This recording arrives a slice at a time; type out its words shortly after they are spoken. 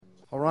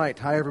All right.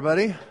 Hi,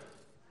 everybody.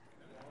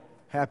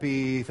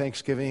 Happy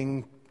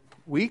Thanksgiving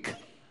week.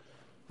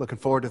 Looking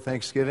forward to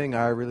Thanksgiving.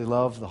 I really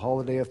love the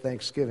holiday of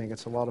Thanksgiving.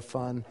 It's a lot of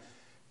fun.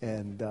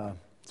 And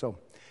so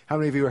how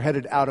many of you are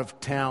headed out of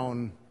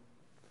town?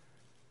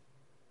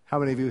 How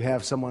many of you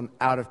have someone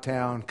out of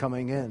town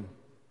coming in?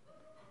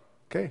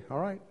 Okay. All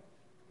right.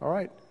 All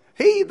right.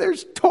 Hey,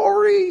 there's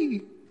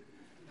Tori.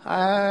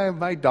 Hi,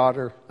 my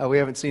daughter. We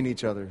haven't seen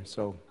each other.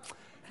 So,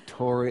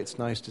 Tori, it's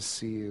nice to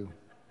see you.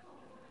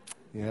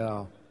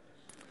 Yeah,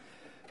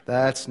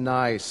 that's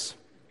nice.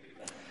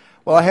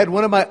 Well, I had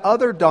one of my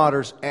other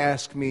daughters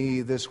ask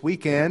me this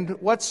weekend,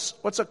 what's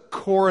a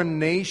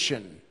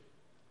coronation?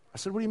 I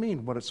said, what do you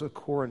mean, what is a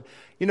coronation?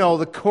 You know,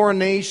 the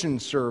coronation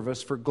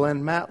service for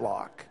Glenn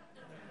Matlock.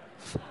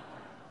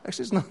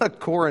 Actually, it's not a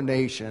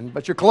coronation,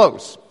 but you're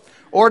close.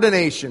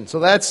 Ordination. So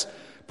that's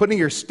putting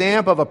your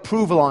stamp of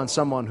approval on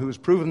someone who's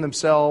proven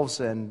themselves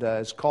and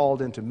is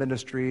called into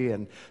ministry.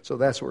 And so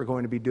that's what we're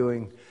going to be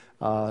doing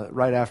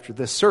right after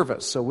this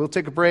service. So we'll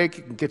take a break.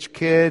 You can get your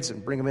kids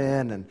and bring them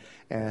in,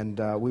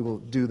 and we will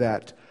do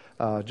that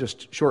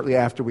just shortly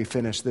after we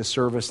finish this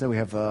service. Then we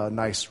have a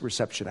nice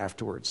reception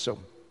afterwards. So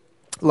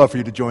I'd love for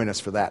you to join us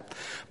for that.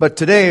 But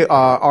today,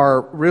 our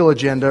real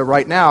agenda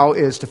right now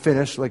is to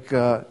finish, like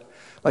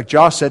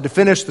Josh said, to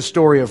finish the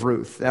story of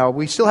Ruth. Now,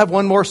 we still have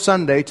one more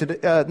Sunday.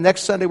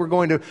 Next Sunday, we're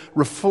going to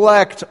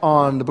reflect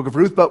on the book of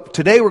Ruth, but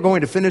today we're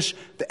going to finish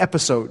the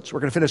episodes.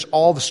 We're going to finish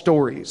all the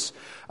stories,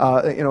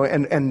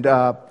 and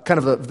kind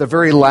of the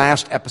very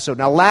last episode.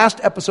 Now, last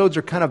episodes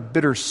are kind of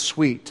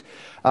bittersweet,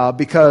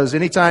 because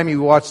anytime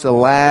you watch the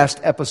last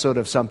episode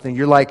of something,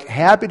 you're like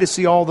happy to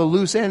see all the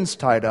loose ends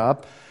tied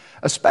up.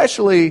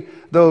 Especially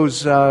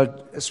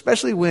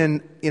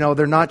when,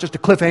 they're not just a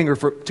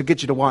cliffhanger to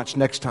get you to watch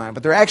next time,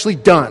 but they're actually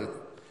done.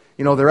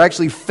 They're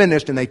actually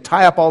finished and they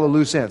tie up all the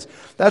loose ends.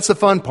 That's the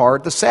fun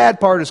part. The sad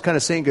part is kind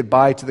of saying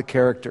goodbye to the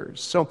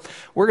characters. So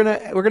we're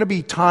gonna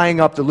be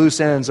tying up the loose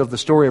ends of the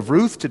story of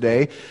Ruth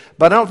today,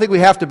 but I don't think we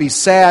have to be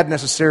sad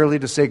necessarily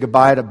to say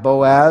goodbye to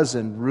Boaz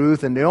and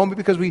Ruth and Naomi,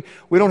 because we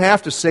don't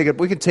have to say it.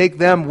 We can take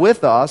them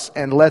with us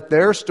and let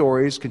their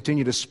stories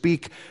continue to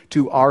speak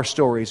to our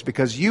stories,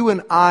 because you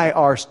and I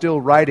are still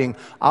writing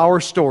our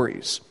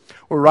stories.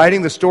 We're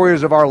writing the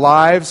stories of our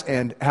lives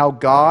and how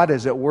God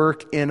is at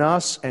work in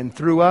us and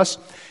through us.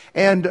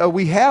 And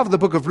we have the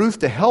book of Ruth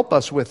to help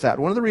us with that.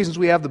 One of the reasons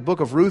we have the book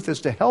of Ruth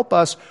is to help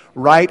us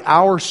write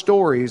our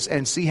stories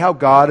and see how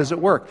God is at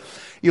work.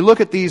 You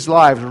look at these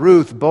lives,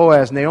 Ruth,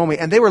 Boaz, Naomi,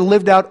 and they were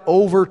lived out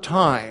over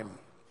time.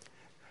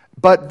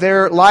 But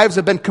their lives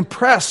have been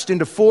compressed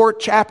into 4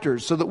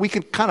 chapters so that we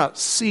can kind of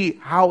see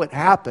how it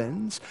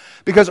happens.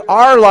 Because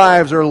our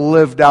lives are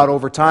lived out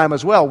over time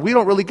as well. We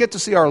don't really get to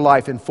see our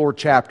life in 4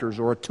 chapters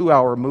or a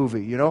 2-hour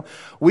movie,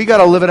 We got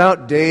to live it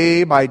out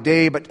day by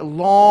day, but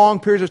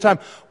long periods of time.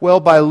 Well,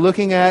 by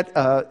looking at,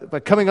 by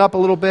coming up a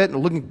little bit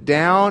and looking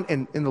down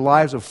in the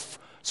lives of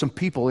some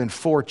people in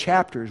 4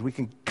 chapters, we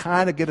can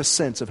kind of get a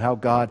sense of how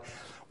God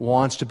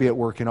wants to be at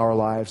work in our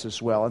lives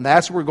as well. And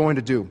that's what we're going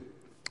to do.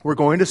 We're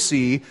going to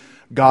see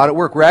God at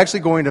work. We're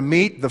actually going to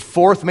meet the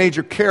 4th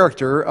major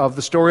character of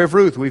the story of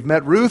Ruth. We've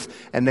met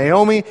Ruth and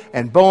Naomi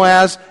and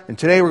Boaz, and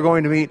today we're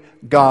going to meet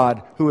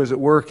God, who is at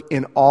work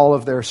in all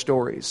of their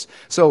stories.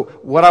 So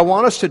what I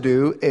want us to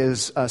do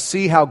is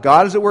see how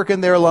God is at work in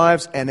their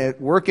lives and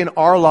at work in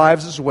our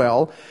lives as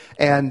well.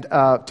 And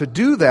to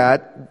do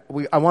that,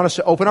 I want us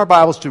to open our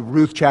Bibles to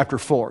Ruth chapter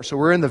 4. So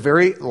we're in the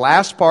very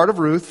last part of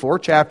Ruth, 4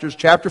 chapters,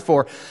 chapter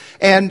 4.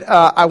 And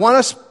I want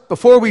us,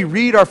 before we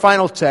read our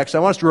final text, I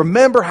want us to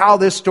remember how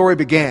this story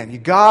began. You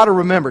got to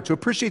remember. To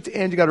appreciate the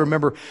end, you got to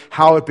remember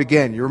how it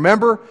began. You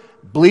remember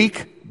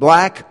bleak,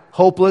 black,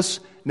 hopeless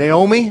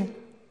Naomi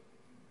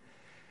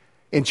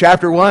in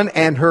chapter 1,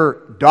 and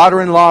her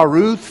daughter-in-law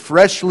Ruth,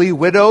 freshly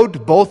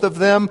widowed, both of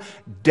them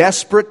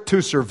desperate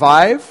to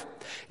survive.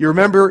 You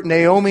remember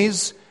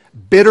Naomi's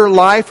bitter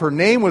life. Her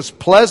name was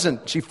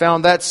Pleasant. She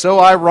found that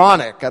so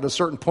ironic at a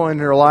certain point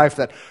in her life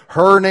that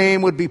her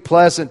name would be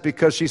Pleasant,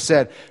 because she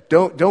said,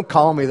 don't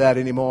call me that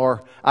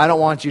anymore. I don't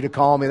want you to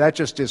call me. That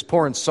just is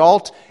pouring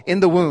salt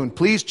in the wound.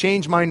 Please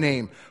change my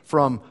name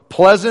from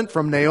Pleasant,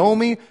 from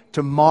Naomi,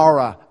 to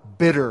Mara,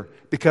 bitter,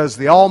 because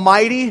the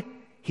Almighty,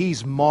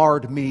 He's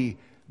marred me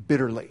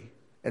bitterly.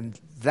 And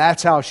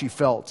that's how she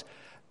felt.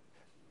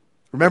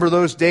 Remember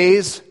those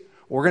days?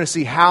 We're going to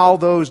see how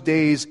those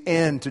days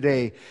end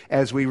today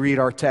as we read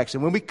our text.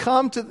 And when we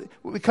come to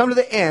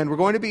the end, we're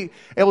going to be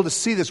able to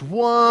see this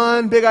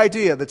one big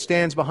idea that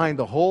stands behind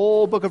the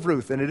whole book of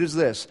Ruth, and it is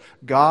this: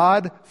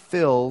 God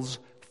fills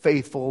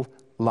faithful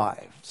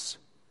lives.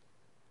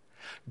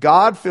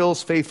 God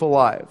fills faithful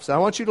lives. I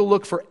want you to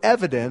look for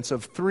evidence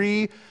of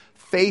 3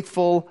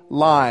 faithful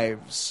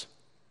lives,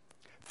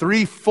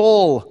 3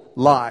 full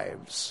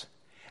lives.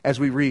 As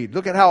we read,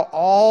 look at how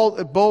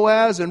all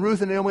Boaz and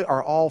Ruth and Naomi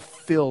are all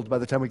filled by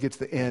the time we get to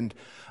the end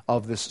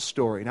of this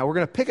story. Now we're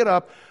going to pick it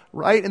up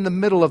right in the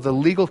middle of the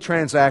legal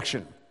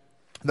transaction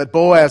that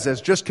Boaz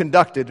has just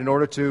conducted in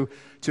order to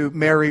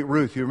marry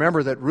Ruth. You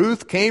remember that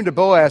Ruth came to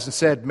Boaz and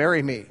said,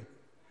 marry me.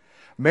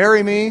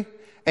 Marry me,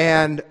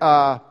 and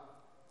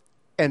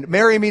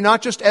marry me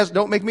not just as,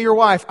 don't make me your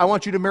wife, I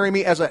want you to marry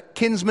me as a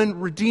kinsman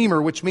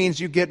redeemer, which means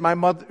you get my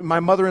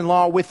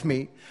mother-in-law with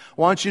me.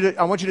 I want you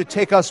to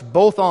take us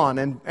both on.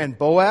 And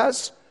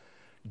Boaz,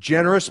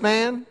 generous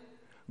man,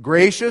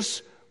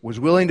 gracious, was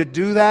willing to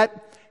do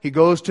that. He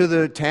goes to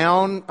the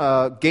town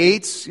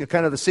gates,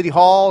 kind of the city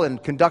hall,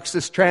 and conducts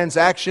this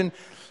transaction.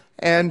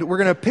 And we're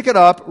going to pick it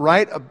up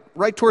right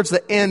towards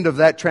the end of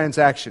that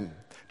transaction.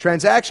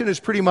 Transaction is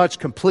pretty much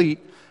complete.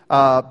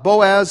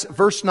 Boaz,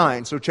 verse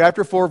 9. So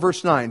chapter 4,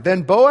 verse 9.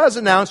 Then Boaz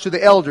announced to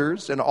the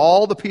elders and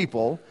all the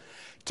people,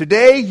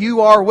 "Today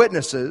you are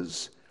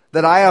witnesses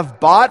that I have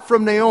bought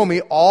from Naomi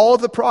all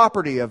the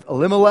property of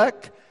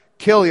Elimelech,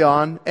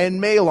 Kilion,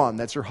 and Mahlon."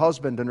 That's her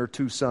husband and her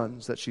 2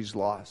 sons that she's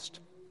lost.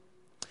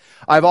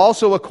 "I've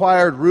also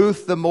acquired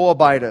Ruth the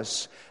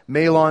Moabitess,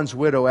 Mahlon's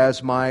widow,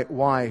 as my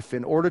wife,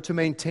 in order to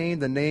maintain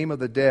the name of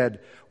the dead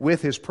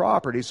with his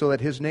property, so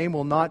that his name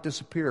will not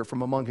disappear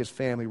from among his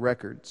family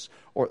records,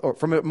 or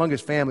from among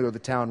his family or the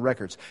town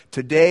records.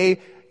 Today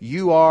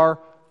you are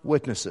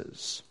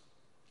witnesses."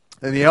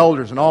 And the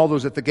elders and all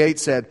those at the gate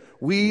said,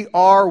 "We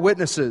are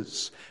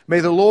witnesses.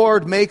 May the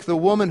Lord make the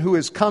woman who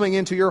is coming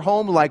into your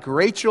home like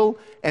Rachel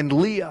and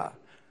Leah."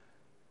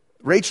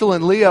 Rachel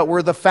and Leah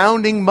were the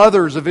founding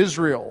mothers of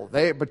Israel.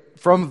 But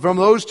from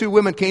those 2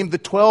 women came the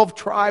 12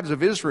 tribes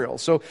of Israel.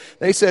 So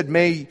they said,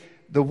 "May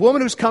the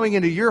woman who's coming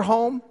into your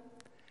home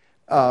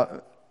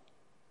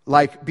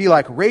be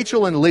like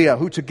Rachel and Leah,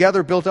 who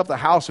together built up the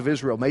house of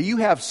Israel. May you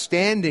have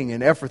standing in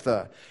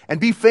Ephrathah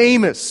and be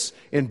famous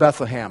in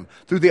Bethlehem.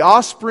 Through the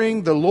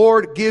offspring the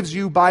Lord gives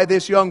you by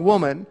this young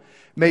woman,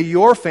 may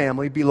your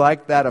family be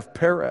like that of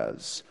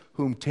Perez,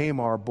 whom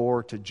Tamar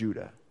bore to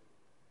Judah."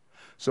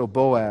 So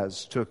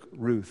Boaz took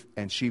Ruth,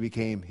 and she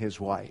became his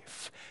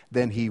wife.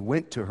 Then he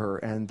went to her,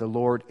 and the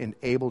Lord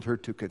enabled her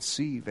to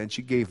conceive, and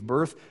she gave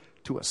birth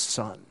to a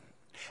son.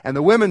 And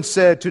the women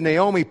said to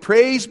Naomi,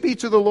 "Praise be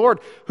to the Lord,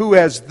 who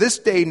has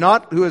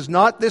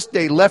not this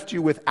day left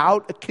you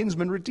without a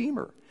kinsman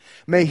redeemer.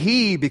 May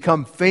he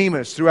become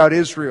famous throughout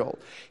Israel.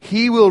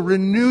 He will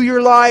renew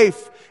your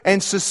life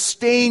and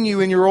sustain you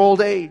in your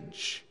old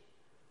age.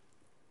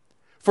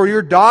 For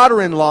your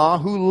daughter-in-law,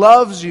 who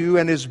loves you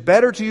and is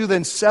better to you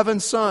than 7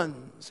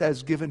 sons,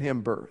 has given him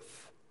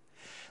birth."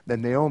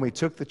 Then Naomi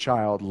took the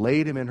child,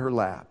 laid him in her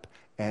lap,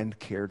 and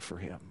cared for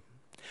him.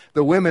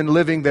 The women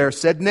living there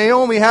said,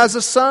 "Naomi has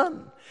a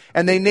son."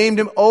 And they named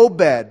him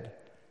Obed.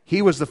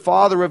 He was the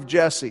father of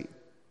Jesse,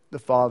 the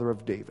father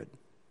of David.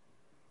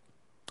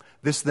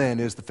 This then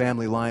is the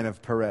family line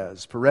of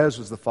Perez. Perez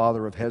was the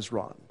father of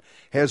Hezron.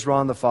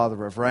 Hezron the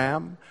father of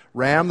Ram.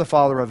 Ram the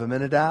father of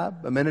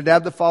Amminadab.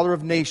 Amminadab the father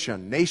of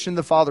Nahshon. Nahshon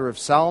the father of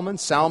Salmon.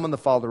 Salmon the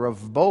father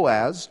of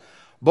Boaz.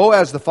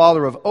 Boaz the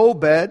father of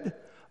Obed.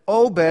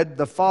 Obed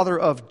the father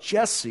of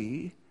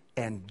Jesse.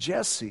 And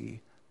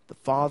Jesse the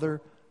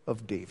father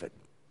of David.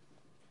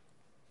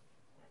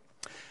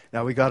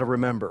 Now we got to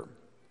remember,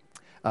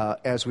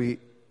 as we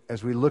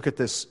look at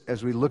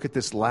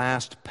this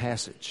last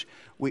passage,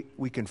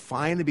 we can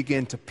finally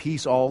begin to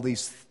piece all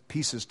these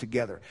pieces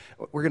together.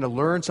 We're going to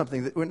learn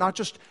something that we're not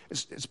just,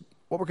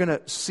 what we're going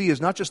to see is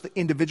not just the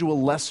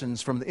individual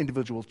lessons from the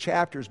individual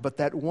chapters, but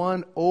that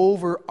one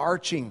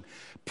overarching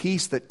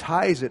piece that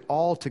ties it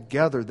all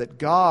together, that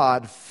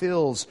God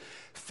fills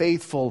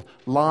faithful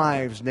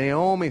lives.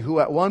 Naomi, who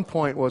at one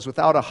point was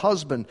without a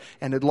husband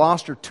and had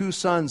lost her 2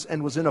 sons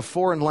and was in a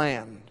foreign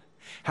land,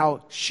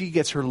 how she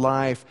gets her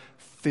life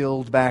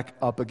filled back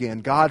up again.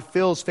 God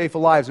fills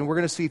faithful lives, and we're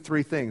going to see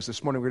 3 things.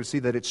 This morning we're going to see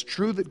that it's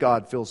true that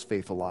God fills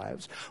faithful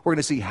lives. We're going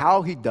to see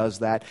how He does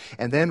that,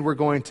 and then we're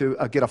going to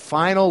get a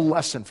final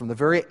lesson from the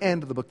very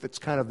end of the book that's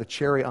kind of the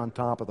cherry on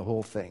top of the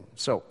whole thing.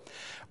 So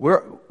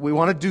we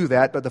want to do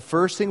that, but the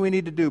first thing we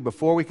need to do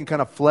before we can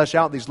kind of flesh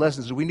out these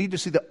lessons is we need to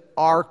see the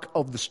arc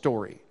of the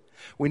story.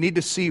 We need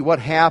to see what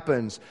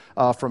happens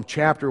from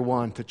chapter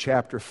 1 to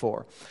chapter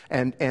 4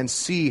 and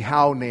see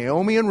how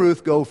Naomi and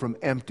Ruth go from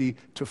empty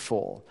to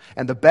full.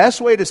 And the best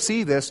way to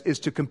see this is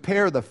to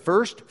compare the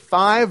first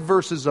 5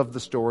 verses of the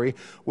story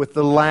with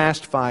the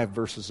last 5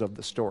 verses of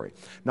the story.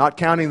 Not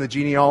counting the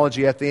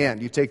genealogy at the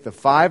end. You take the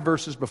 5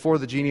 verses before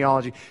the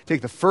genealogy,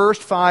 take the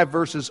first 5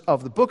 verses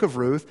of the book of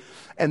Ruth,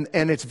 and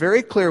it's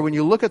very clear when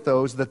you look at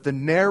those that the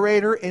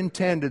narrator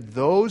intended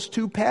those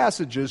 2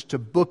 passages to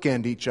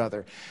bookend each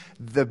other.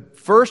 The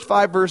first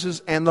 5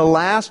 verses and the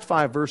last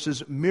 5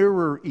 verses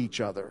mirror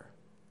each other.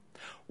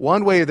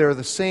 One way they're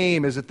the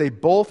same is that they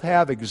both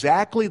have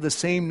exactly the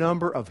same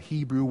number of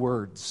Hebrew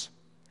words.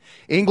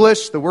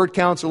 English, the word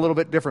count's a little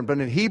bit different, but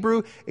in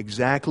Hebrew,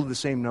 exactly the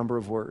same number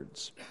of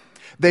words.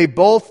 They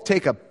both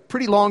take a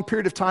pretty long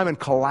period of time and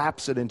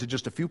collapse it into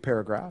just a few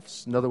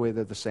paragraphs. Another way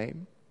they're the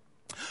same.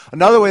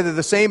 Another way they're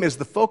the same is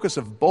the focus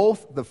of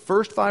both the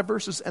first 5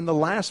 verses and the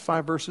last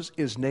 5 verses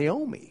is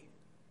Naomi.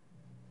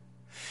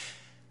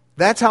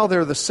 That's how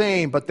they're the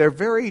same, but they're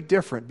very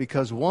different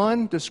because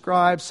one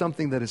describes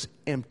something that is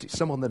empty,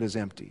 someone that is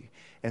empty,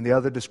 and the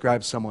other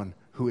describes someone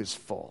who is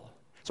full.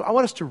 So I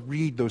want us to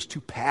read those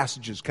 2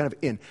 passages kind of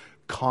in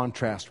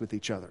contrast with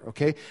each other,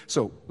 okay?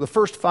 So the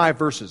first 5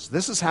 verses,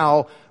 this is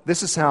how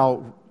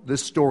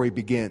this story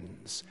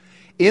begins.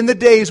 In the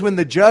days when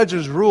the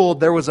judges ruled,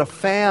 there was a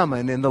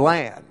famine in the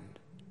land.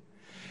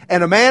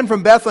 And a man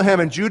from Bethlehem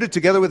in Judah,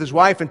 together with his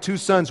wife and 2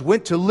 sons,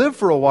 went to live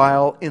for a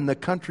while in the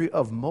country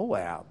of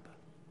Moab.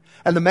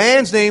 And the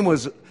man's name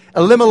was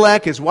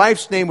Elimelech, his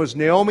wife's name was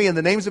Naomi, and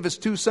the names of his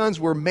 2 sons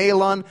were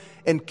Mahlon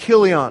and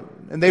Chilion.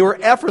 And they were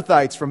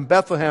Ephrathites from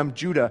Bethlehem,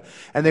 Judah.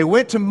 And they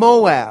went to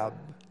Moab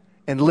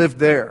and lived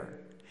there.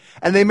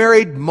 And they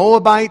married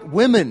Moabite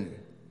women.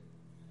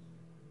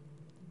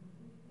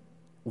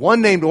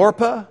 One named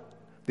Orpah,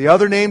 the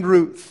other named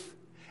Ruth.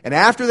 And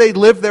after they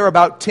lived there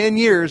about 10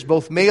 years,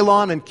 both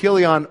Mahlon and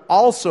Chilion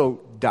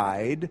also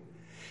died.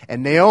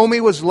 And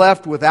Naomi was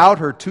left without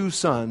her 2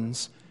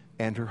 sons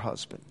and her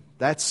husband.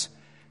 That's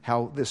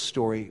how this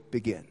story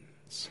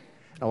begins.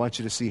 I want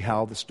you to see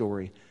how the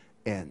story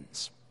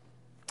ends.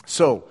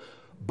 So,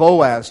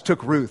 Boaz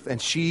took Ruth, and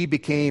she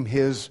became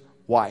his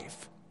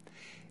wife.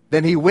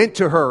 Then he went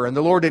to her, and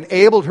the Lord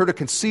enabled her to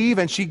conceive,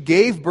 and she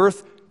gave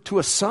birth to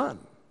a son.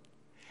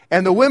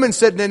 And the women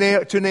said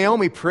to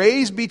Naomi,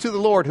 "Praise be to the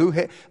Lord, who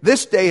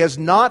this day has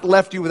not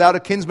left you without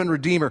a kinsman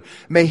redeemer.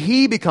 May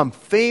he become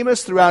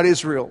famous throughout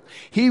Israel.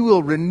 He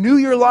will renew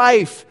your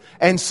life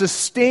and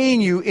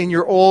sustain you in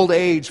your old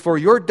age. For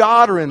your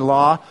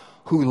daughter-in-law,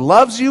 who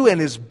loves you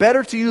and is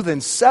better to you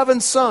than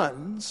 7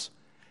 sons,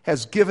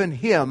 has given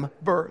him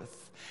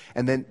birth."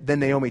 And then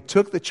Naomi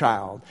took the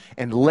child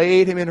and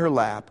laid him in her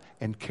lap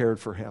and cared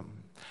for him.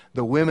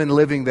 The women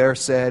living there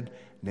said,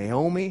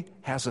 "Naomi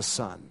has a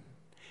son."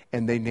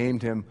 And they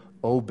named him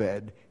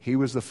Obed. He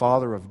was the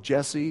father of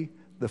Jesse,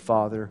 the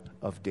father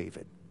of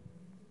David.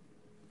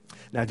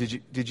 Now,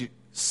 did you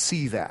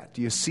see that?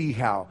 Do you see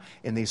how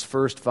in these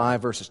first 5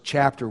 verses,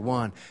 chapter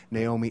 1,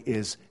 Naomi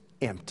is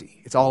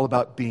empty? It's all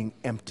about being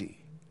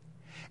empty.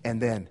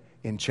 And then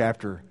in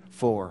chapter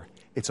 4,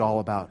 it's all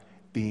about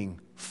being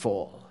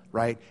full.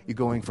 Right? You're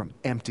going from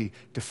empty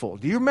to full.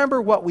 Do you remember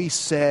what we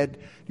said? Do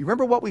you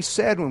remember what we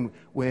said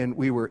when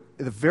we were,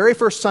 the very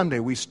first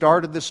Sunday, we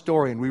started this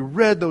story and we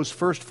read those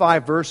first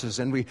 5 verses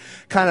and we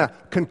kind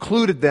of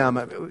concluded them.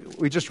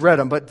 We just read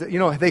them, but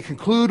they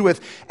conclude with,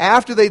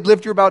 after they'd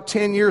lived here about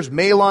 10 years,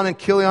 Mahlon and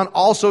Chilion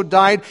also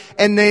died,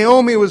 and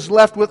Naomi was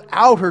left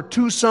without her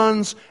 2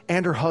 sons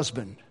and her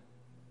husband.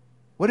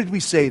 What did we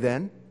say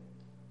then?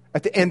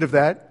 At the end of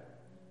that,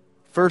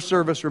 first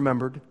service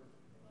remembered,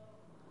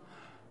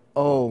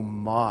 oh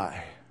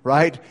my,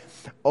 right?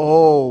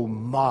 Oh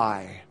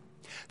my.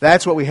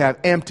 That's what we have,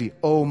 empty,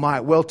 oh my.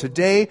 Well,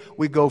 today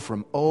we go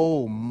from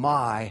oh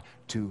my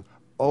to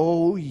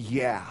oh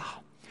yeah.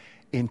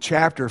 In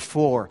chapter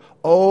 4,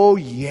 oh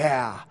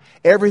yeah.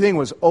 Everything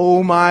was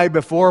oh my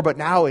before, but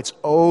now it's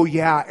oh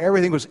yeah.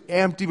 Everything was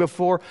empty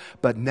before,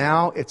 but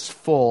now it's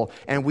full.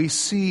 And we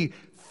see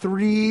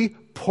 3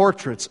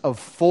 portraits of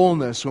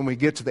fullness when we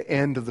get to the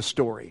end of the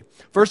story.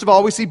 First of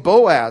all, we see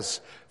Boaz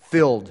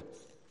filled.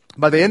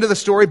 By the end of the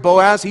story,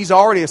 Boaz, he's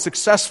already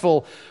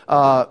successful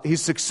and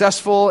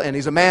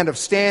he's a man of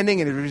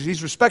standing, and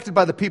he's respected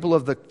by the people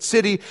of the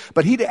city,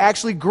 but he'd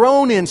actually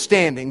grown in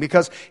standing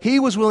because he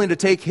was willing to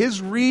take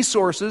his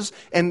resources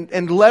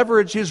and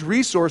leverage his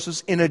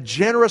resources in a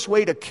generous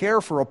way to care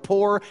for a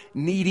poor,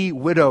 needy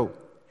widow.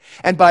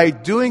 And by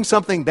doing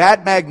something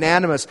that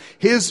magnanimous,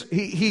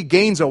 he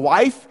gains a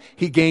wife,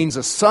 he gains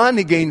a son,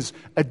 he gains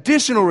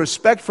additional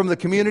respect from the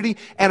community,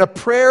 and a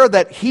prayer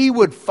that he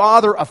would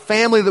father a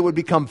family that would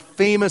become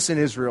famous in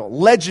Israel,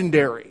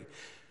 legendary.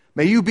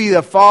 May you be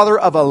the father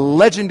of a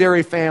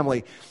legendary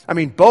family. I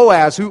mean,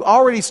 Boaz, who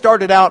already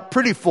started out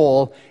pretty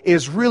full,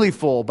 is really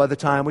full by the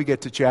time we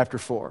get to chapter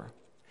 4.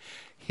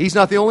 He's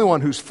not the only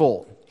one who's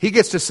full. He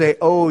gets to say,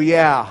 oh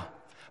yeah,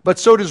 but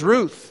so does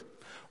Ruth.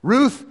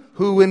 Ruth,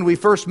 who when we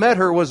first met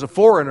her was a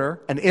foreigner,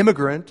 an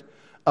immigrant,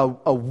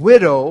 a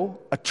widow,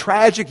 a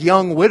tragic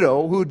young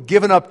widow who'd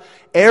given up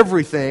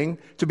everything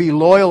to be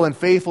loyal and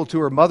faithful to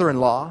her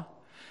mother-in-law.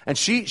 And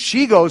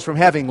she goes from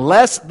having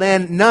less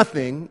than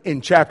nothing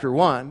in chapter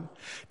 1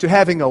 to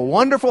having a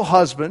wonderful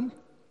husband,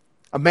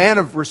 a man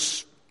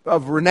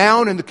of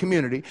renown in the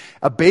community,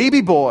 a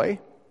baby boy,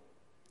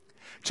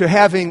 to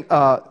having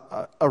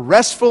a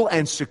restful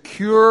and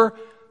secure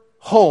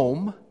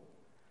home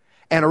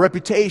and a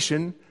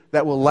reputation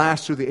that will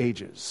last through the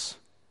ages.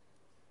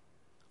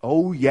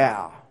 Oh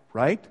yeah,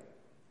 right?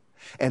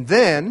 And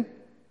then,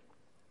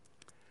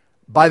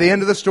 by the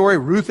end of the story,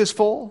 Ruth is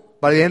full.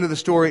 By the end of the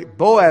story,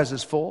 Boaz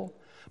is full.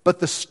 But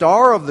the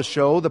star of the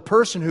show, the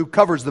person who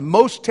covers the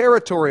most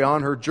territory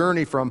on her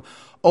journey from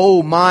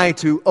oh my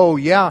to oh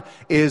yeah,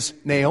 is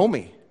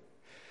Naomi.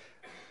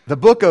 The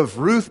book of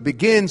Ruth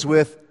begins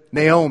with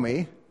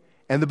Naomi,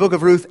 and the book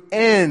of Ruth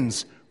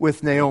ends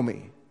with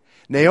Naomi.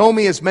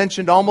 Naomi is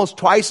mentioned almost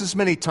twice as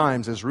many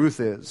times as Ruth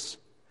is.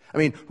 I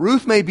mean,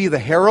 Ruth may be the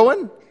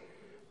heroine,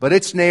 but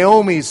it's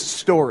Naomi's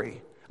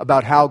story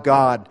about how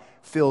God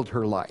filled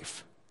her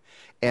life.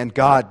 And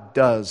God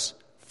does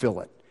fill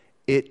it.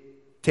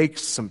 It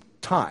takes some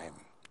time.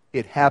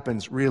 it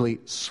happens really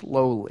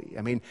slowly.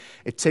 I mean,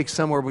 it takes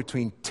somewhere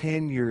between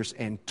 10 years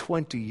and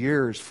 20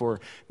 years for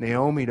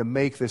Naomi to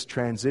make this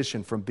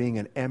transition from being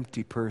an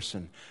empty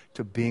person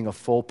to being a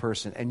full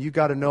person. And you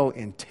got to know,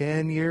 in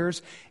 10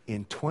 years,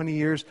 in 20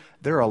 years,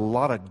 there are a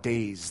lot of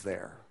days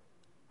there,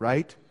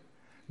 right?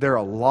 There are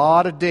a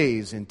lot of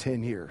days in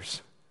 10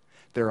 years.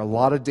 There are a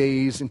lot of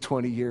days in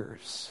 20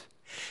 years.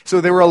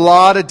 So there were a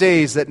lot of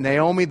days that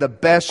Naomi, the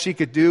best she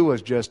could do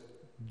was just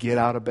get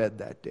out of bed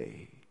that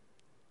day.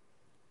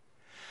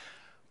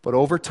 But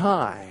over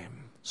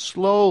time,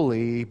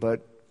 slowly,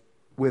 but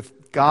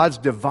with God's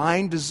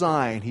divine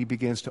design, He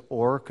begins to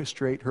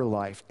orchestrate her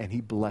life, and He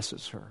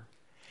blesses her.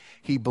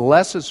 He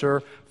blesses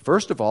her,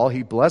 first of all,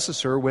 He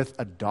blesses her with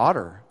a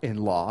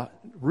daughter-in-law,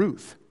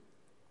 Ruth.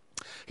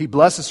 He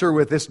blesses her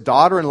with this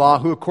daughter-in-law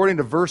who, according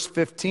to verse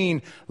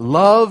 15,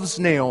 loves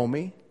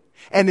Naomi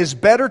and is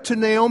better to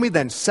Naomi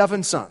than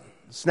 7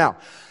 sons. Now,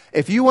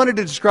 if you wanted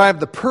to describe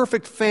the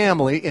perfect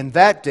family in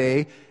that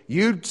day,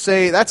 you'd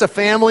say that's a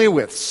family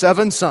with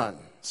 7 sons.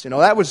 You know,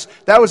 that was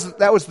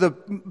the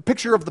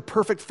picture of the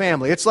perfect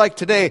family. It's like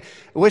today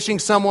wishing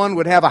someone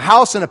would have a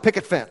house and a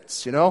picket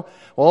fence, you know.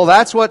 Well,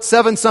 that's what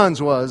 7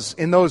 sons was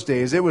in those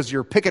days. It was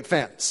your picket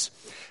fence.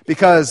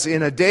 Because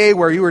in a day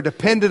where you were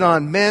dependent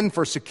on men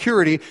for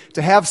security,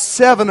 to have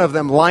 7 of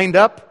them lined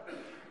up,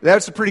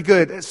 that's pretty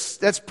good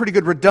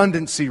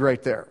redundancy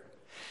right there.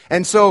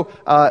 And so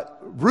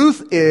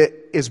Ruth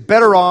is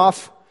better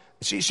off.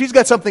 She's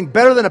got something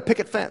better than a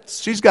picket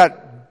fence. She's got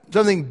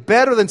something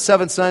better than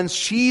 7 sons.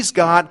 She's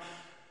got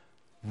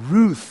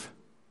Ruth.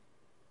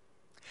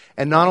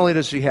 And not only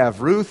does she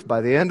have Ruth,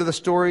 by the end of the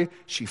story,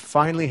 she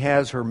finally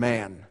has her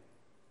man.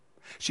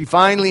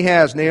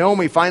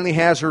 Naomi finally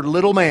has her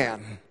little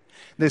man.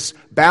 This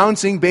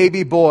bouncing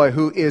baby boy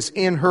who is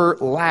in her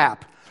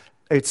lap.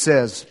 It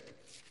says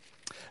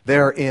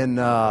there in...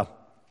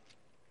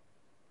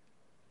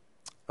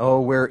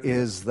 where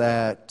is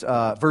that?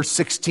 Verse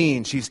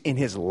 16, she's in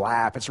his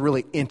lap. It's a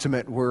really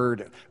intimate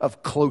word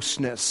of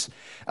closeness.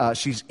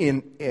 He's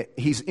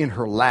in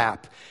her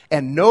lap.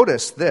 And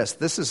notice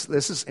this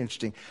is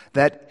interesting,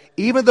 that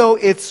even though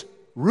it's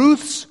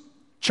Ruth's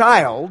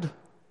child,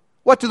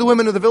 what do the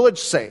women of the village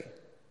say?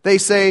 They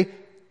say,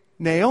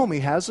 Naomi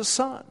has a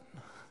son.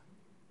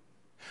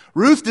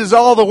 Ruth does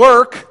all the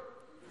work.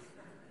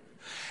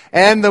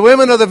 And the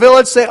women of the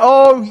village say,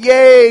 oh,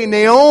 yay,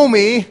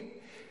 Naomi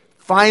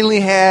finally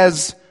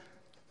has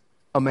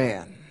a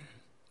man.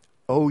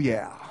 Oh,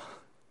 yeah.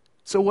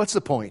 So what's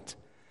the point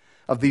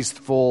of these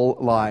full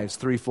lives,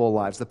 3 full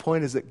lives? The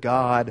point is that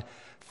God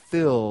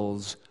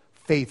fills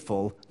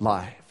faithful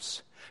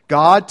lives.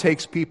 God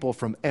takes people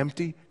from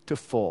empty to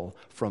full,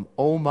 from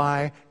oh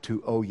my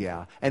to oh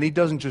yeah. And He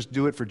doesn't just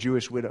do it for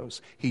Jewish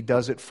widows. He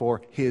does it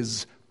for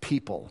His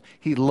people.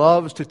 He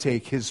loves to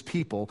take His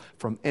people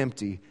from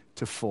empty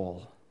to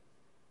full.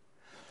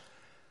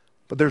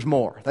 But there's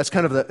more. That's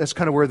kind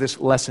of where this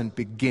lesson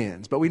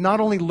begins. But we not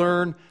only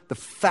learn the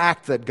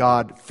fact that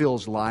God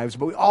fills lives,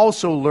 but we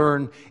also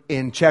learn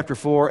in chapter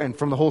 4 and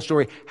from the whole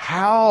story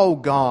how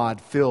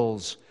God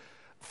fills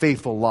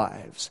faithful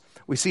lives.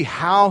 We see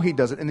how He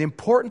does it. And the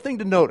important thing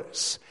to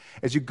notice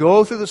as you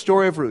go through the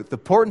story of Ruth, the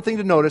important thing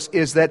to notice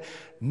is that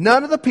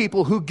none of the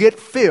people who get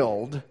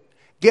filled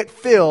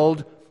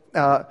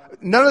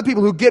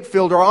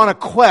are on a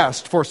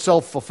quest for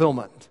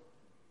self-fulfillment.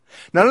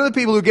 None of the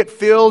people who get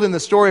filled in the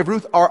story of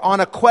Ruth are on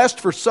a quest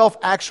for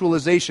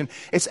self-actualization.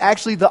 It's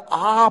actually the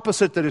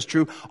opposite that is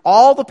true.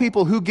 All the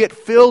people who get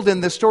filled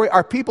in this story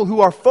are people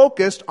who are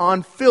focused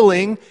on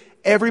filling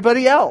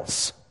everybody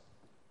else.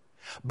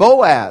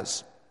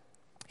 Boaz,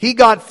 he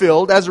got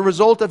filled as a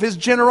result of his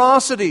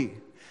generosity,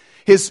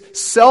 his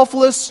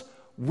selfless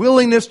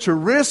willingness to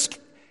risk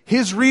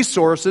his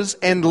resources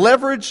and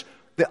leverage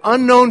the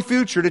unknown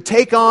future to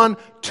take on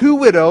 2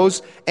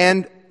 widows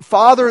and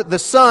father the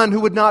son who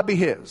would not be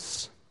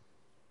his.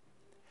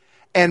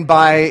 And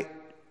by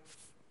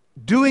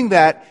doing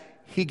that,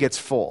 he gets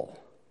full.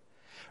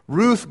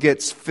 Ruth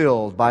gets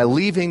filled by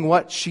leaving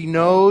what she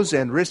knows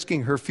and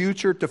risking her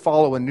future to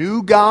follow a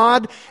new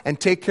God and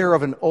take care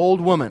of an old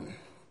woman.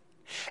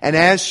 And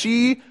as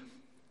she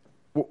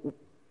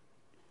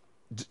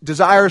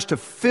desires to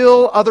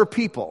fill other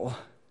people,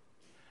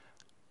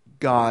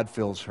 God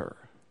fills her.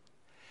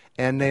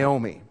 And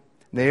Naomi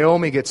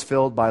gets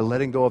filled by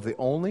letting go of the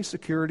only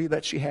security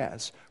that she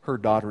has, her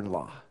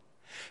daughter-in-law.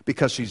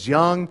 Because she's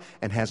young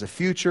and has a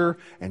future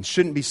and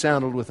shouldn't be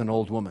saddled with an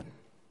old woman.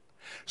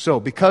 So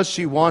because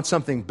she wants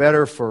something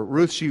better for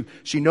Ruth,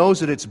 she knows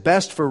that it's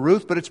best for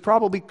Ruth, but it's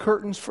probably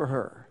curtains for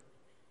her.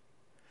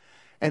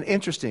 And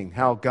interesting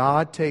how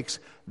God takes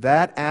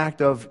that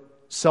act of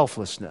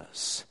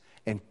selflessness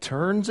and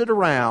turns it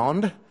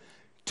around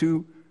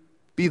to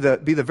be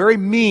the very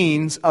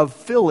means of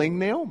filling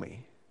Naomi.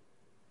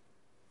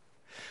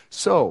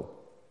 So,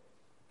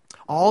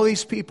 all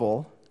these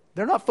people,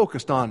 they're not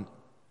focused on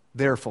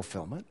their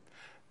fulfillment.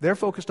 They're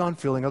focused on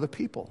filling other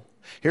people.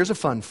 Here's a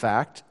fun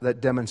fact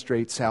that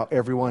demonstrates how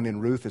everyone in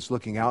Ruth is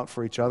looking out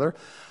for each other.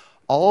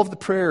 All of the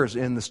prayers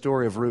in the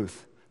story of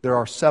Ruth, there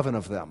are 7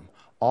 of them.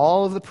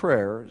 all of the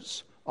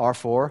prayers are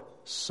for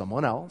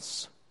someone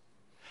else,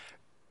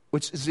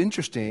 which is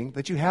interesting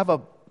that you have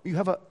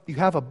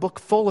a book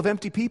full of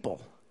empty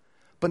people,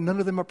 but none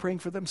of them are praying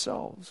for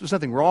themselves. There's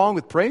nothing wrong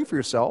with praying for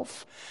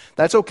yourself.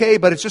 That's okay,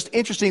 but it's just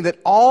interesting that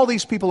all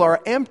these people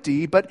are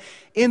empty, but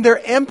in their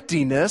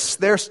emptiness,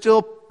 they're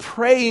still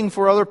praying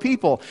for other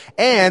people.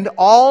 And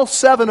all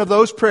 7 of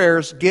those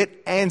prayers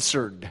get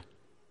answered.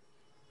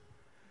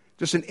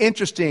 Just an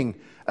interesting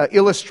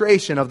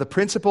illustration of the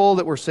principle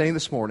that we're saying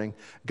this morning.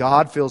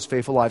 God fills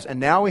faithful lives. And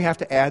now we have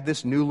to add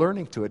this new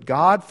learning to it.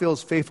 God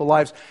fills faithful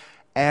lives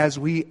as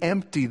we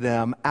empty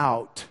them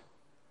out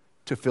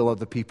to fill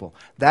other people.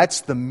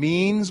 That's the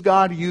means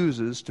God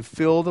uses to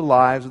fill the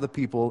lives of the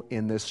people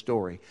in this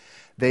story.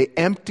 They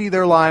empty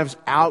their lives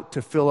out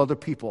to fill other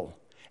people.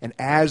 And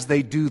as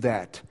they do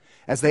that,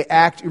 as they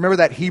act, remember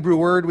that Hebrew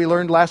word we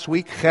learned last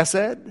week,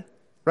 chesed?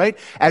 Right?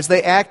 As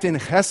they act in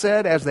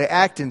chesed, as they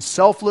act in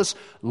selfless,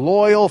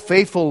 loyal,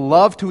 faithful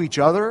love to each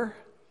other,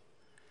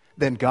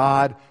 then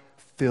God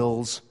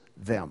fills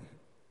them.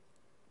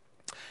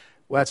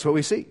 Well, that's what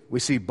we see. We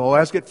see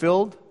Boaz get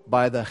filled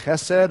by the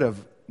chesed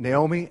of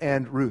Naomi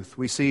and Ruth.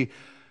 We see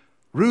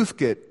Ruth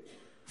get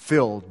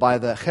filled by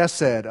the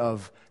chesed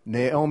of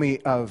Naomi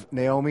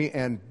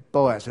and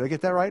Boaz. Did I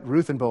get that right?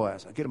 Ruth and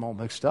Boaz. I get them all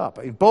mixed up.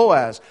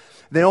 Boaz,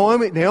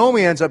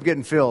 Naomi ends up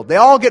getting filled. They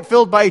all get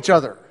filled by each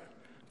other.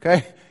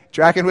 Okay?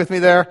 Tracking with me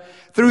there?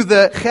 Through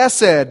the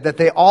chesed that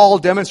they all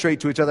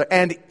demonstrate to each other.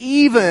 And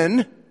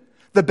even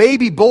the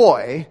baby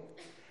boy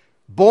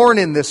born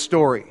in this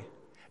story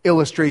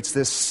illustrates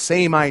this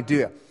same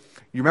idea.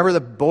 You remember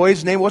the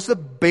boy's name? What's the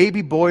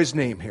baby boy's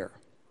name here?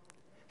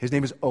 His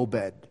name is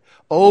Obed.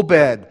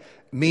 Obed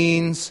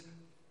means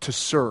to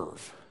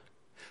serve.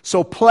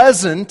 So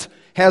Pleasant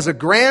has a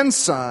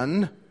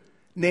grandson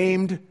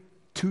named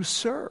to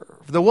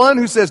serve. The one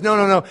who says,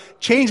 no,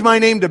 change my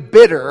name to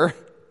Bitter.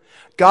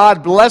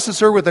 God blesses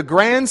her with a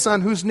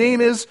grandson whose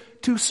name is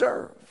to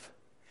serve.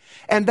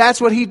 And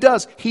that's what he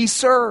does. He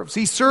serves.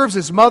 He serves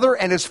his mother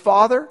and his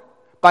father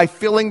by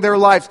filling their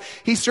lives.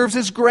 He serves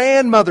his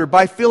grandmother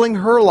by filling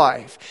her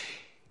life.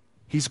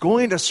 He's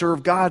going to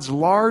serve God's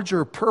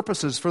larger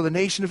purposes for the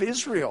nation of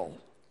Israel.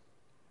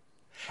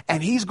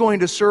 And he's going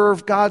to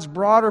serve God's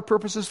broader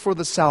purposes for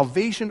the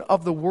salvation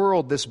of the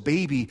world, this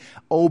baby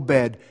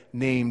Obed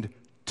named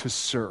to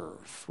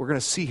serve. We're going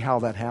to see how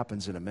that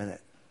happens in a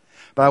minute.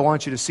 But I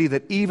want you to see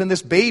that even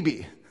this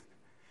baby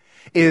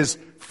is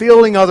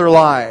filling other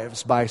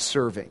lives by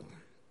serving.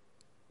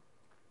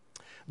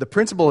 The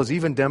principle is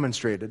even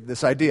demonstrated,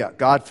 this idea,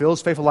 God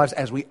fills faithful lives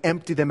as we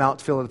empty them out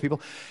to fill other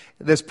people.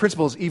 This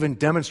principle is even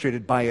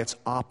demonstrated by its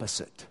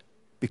opposite.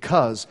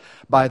 Because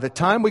by the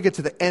time we get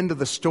to the end of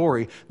the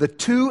story, the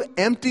two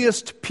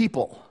emptiest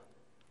people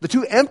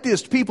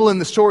in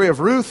the story of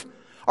Ruth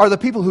are the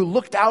people who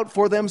looked out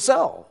for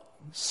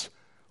themselves.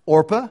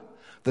 Orpah,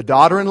 the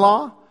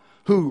daughter-in-law,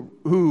 who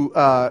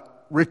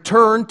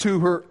returned to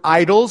her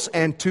idols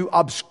and to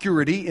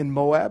obscurity in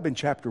Moab in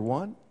chapter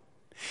 1.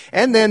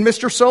 And then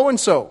Mr.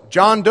 So-and-so,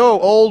 John Doe,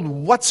 old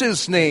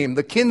what's-his-name,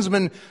 the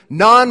kinsman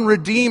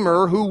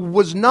non-redeemer who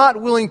was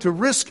not willing to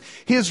risk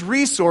his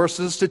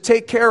resources to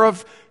take care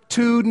of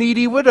 2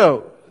 needy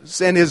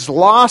widows and is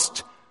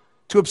lost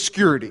to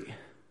obscurity.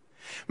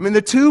 I mean,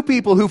 the two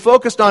people who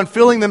focused on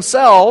filling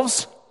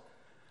themselves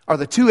are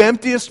the two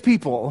emptiest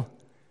people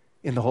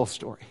in the whole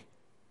story.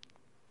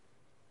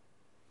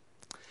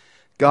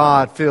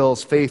 God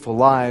fills faithful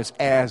lives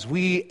as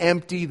we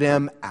empty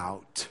them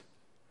out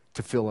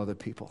to fill other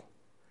people.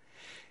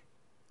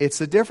 It's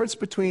the difference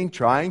between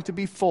trying to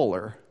be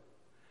fuller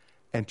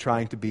and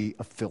trying to be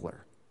a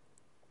filler.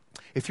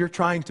 If you're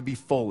trying to be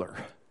fuller,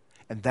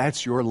 and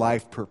that's your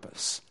life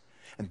purpose,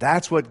 and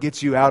that's what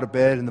gets you out of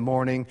bed in the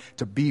morning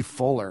to be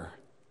fuller,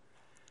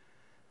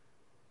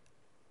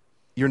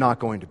 you're not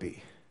going to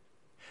be.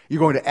 You're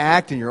going to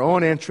act in your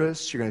own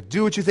interests. You're going to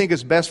do what you think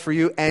is best for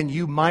you, and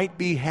you might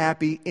be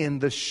happy in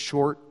the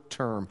short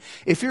term.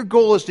 If your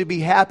goal is to be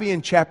happy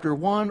in chapter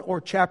 1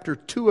 or chapter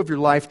 2 of your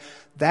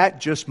life,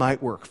 that just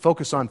might work.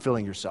 Focus on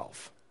filling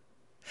yourself.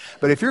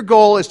 But if your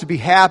goal is to be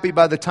happy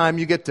by the time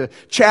you get to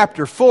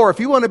chapter 4, if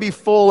you want to be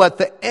full at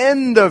the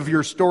end of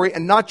your story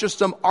and not just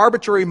some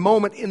arbitrary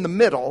moment in the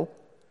middle,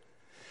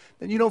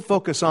 then you don't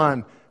focus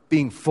on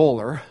being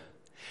fuller.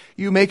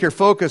 You make your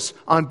focus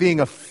on being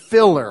a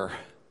filler.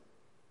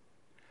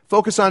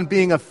 Focus on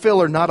being a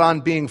filler, not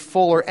on being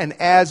fuller. And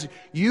as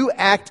you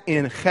act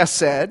in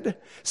chesed,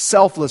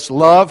 selfless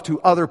love to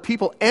other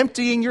people,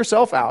 emptying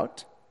yourself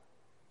out,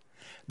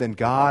 then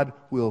God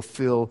will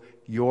fill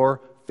your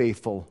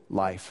faithful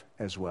life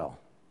as well.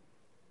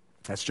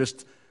 That's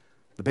just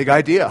the big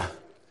idea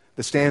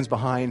that stands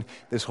behind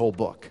this whole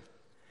book.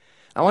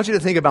 I want you to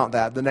think about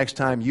that the next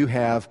time you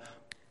have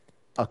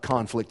a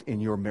conflict in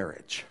your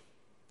marriage.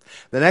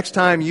 The next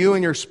time you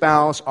and your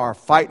spouse are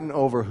fighting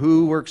over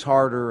who works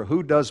harder, or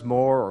who does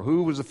more, or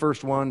who was the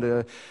first one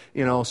to,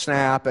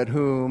 snap at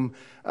whom,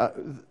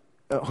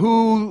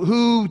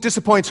 who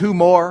disappoints who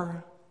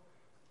more,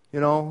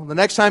 the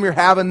next time you're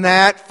having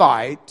that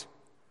fight,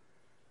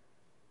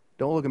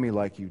 Don't look at me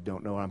like you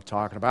don't know what I'm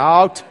talking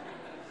about.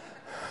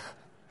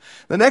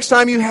 The next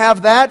time you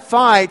have that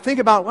fight, think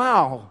about,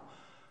 wow,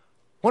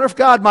 wonder if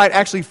God might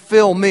actually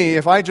fill me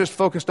if I just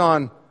focused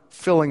on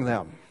filling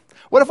them.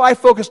 What if I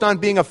focused on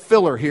being a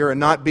filler here and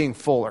not being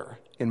fuller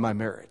in my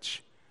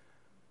marriage?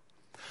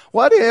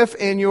 What if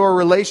in your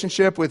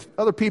relationship with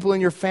other people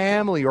in your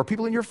family or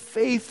people in your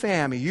faith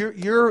family,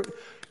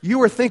 you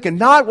were thinking,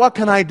 not what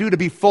can I do to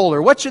be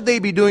fuller? What should they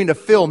be doing to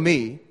fill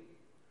me?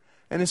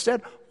 And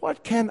instead,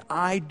 what can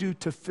I do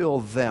to fill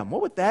them?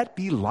 What would that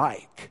be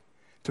like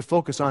to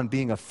focus on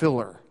being a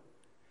filler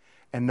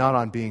and not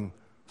on being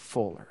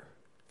fuller?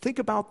 Think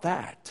about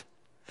that.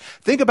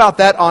 Think about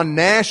that on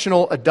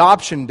National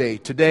Adoption Day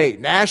today.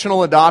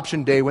 National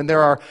Adoption Day, when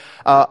there are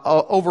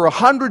over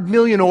 100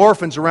 million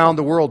orphans around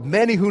the world,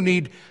 many who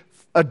need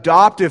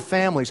adoptive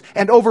families,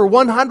 and over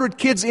 100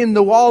 kids in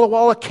the Walla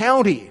Walla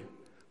County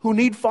who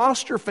need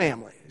foster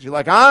families. You're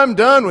like, I'm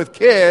done with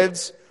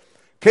kids.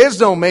 Kids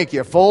don't make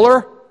you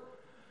fuller.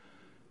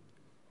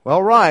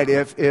 Well, right,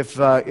 if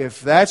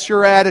that's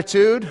your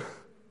attitude,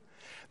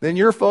 then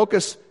your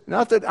focus,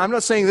 I'm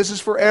not saying this is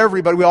for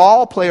everybody, we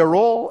all play a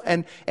role,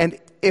 and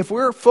if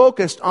we're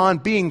focused on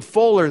being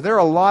fuller, there are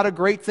a lot of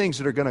great things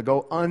that are going to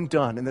go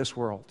undone in this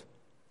world.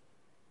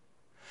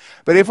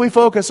 But if we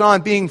focus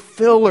on being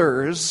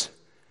fillers,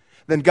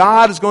 then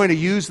God is going to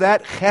use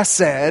that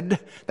chesed,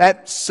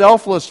 that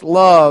selfless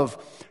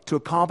love, to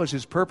accomplish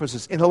His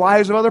purposes in the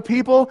lives of other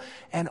people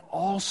and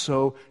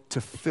also to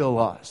fill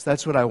us.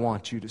 That's what I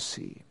want you to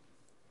see.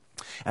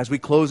 As we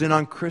close in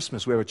on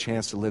Christmas, we have a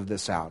chance to live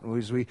this out.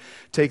 As we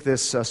take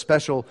this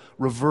special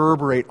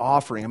reverberate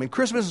offering. I mean,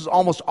 Christmas is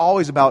almost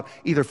always about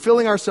either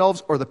filling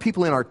ourselves or the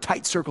people in our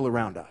tight circle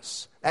around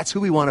us. That's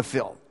who we want to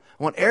fill.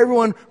 I want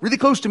everyone really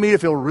close to me to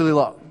feel really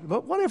loved.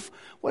 But what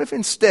if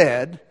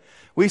instead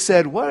we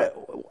said,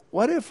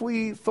 what if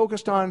we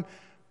focused on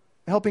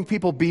helping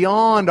people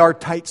beyond our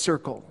tight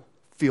circle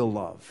feel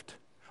loved?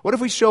 What if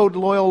we showed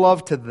loyal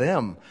love to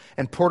them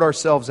and poured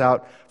ourselves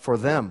out for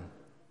them?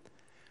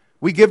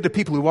 We give to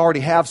people who already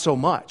have so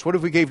much. What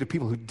if we gave to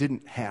people who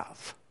didn't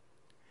have?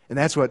 And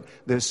that's what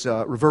this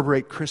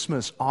Reverberate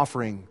Christmas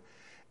offering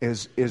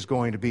is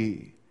going to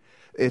be.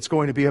 It's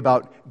going to be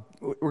about,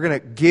 we're going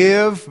to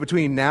give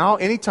between now,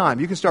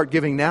 anytime. You can start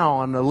giving now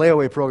on the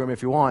layaway program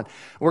if you want.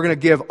 We're going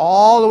to give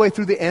all the way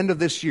through the end of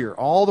this year,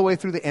 all the way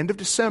through the end of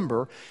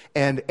December,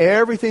 and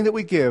everything that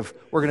we give,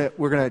 we're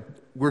going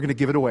to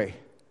give it away.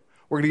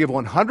 We're going to give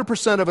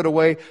 100% of it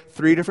away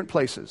 3 different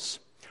places.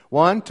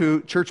 One,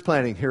 to church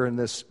planting here in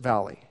this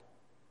valley.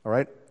 All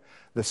right?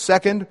 The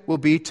second will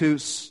be to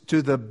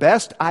the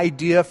best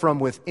idea from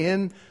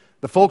within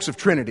the folks of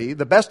Trinity,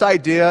 the best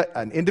idea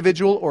an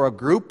individual or a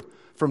group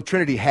from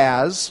Trinity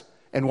has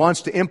and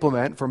wants to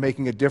implement for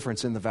making a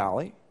difference in the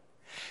valley.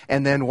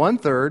 And then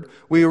 1/3,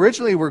 we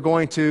originally were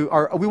going to,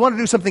 we want to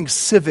do something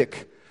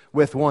civic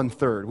with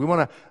 1/3. We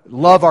want to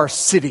love our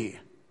city.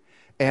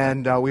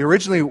 And we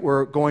originally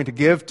were going to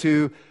give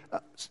to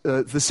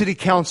the city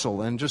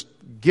council and just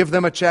give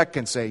them a check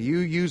and say, you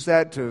use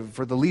that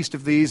for the least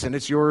of these, and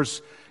it's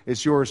yours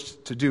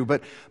to do.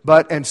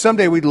 But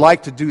someday we'd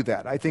like to do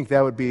that. I think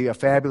that would be a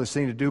fabulous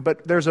thing to do.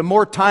 But there's a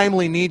more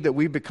timely need that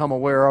we've become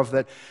aware of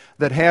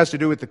that has to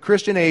do with the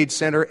Christian Aid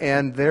Center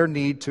and their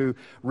need to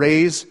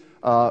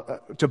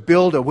to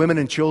build a women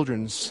and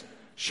children's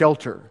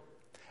shelter.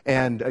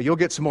 And you'll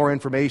get some more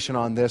information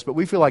on this, but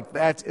we feel like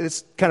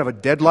it's kind of a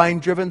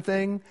deadline-driven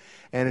thing,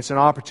 and it's an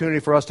opportunity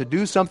for us to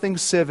do something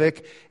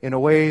civic in a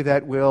way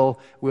that will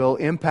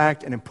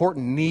impact an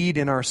important need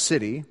in our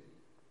city.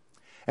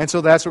 And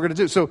so that's what we're going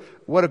to do. So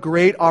what a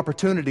great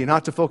opportunity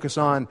not to focus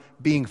on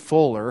being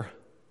fuller,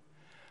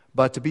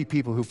 but to be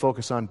people who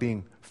focus on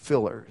being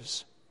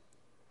fillers.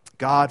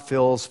 God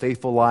fills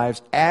faithful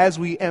lives as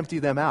we empty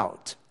them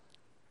out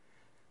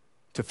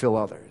to fill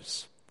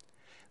others.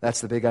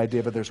 That's the big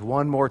idea, but there's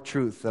one more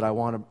truth that I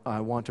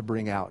want to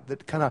bring out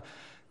that kind of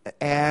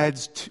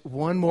adds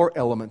one more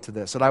element to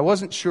this. And I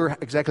wasn't sure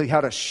exactly how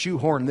to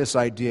shoehorn this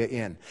idea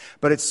in,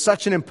 but it's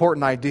such an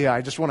important idea.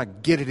 I just want to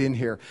get it in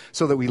here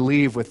so that we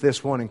leave with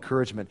this one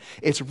encouragement.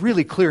 It's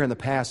really clear in the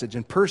passage,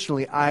 and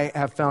personally I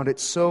have found it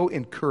so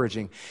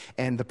encouraging.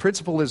 And the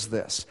principle is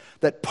this,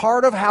 that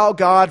part of how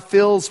God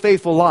fills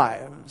faithful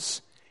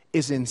lives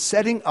is in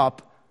setting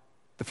up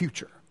the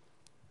future.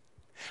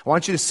 I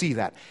want you to see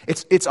that.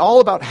 It's all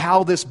about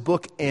how this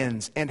book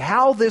ends. And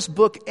how this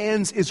book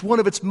ends is one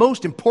of its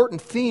most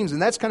important themes.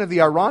 And that's kind of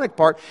the ironic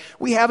part.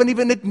 We haven't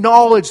even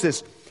acknowledged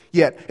this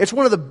yet. It's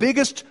one of the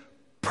biggest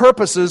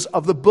purposes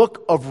of the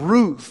book of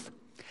Ruth.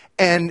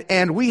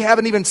 And we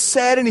haven't even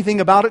said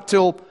anything about it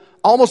till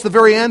almost the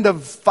very end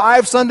of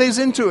 5 Sundays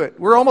into it.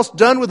 We're almost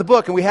done with the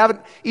book, and we haven't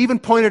even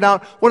pointed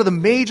out one of the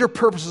major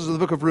purposes of the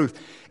book of Ruth.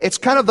 It's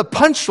kind of the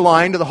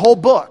punchline to the whole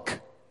book.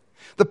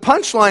 The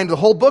punchline of the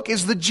whole book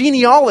is the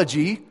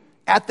genealogy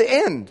at the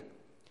end.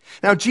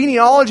 Now,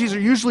 genealogies are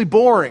usually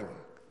boring,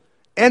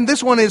 and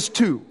this one is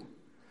too.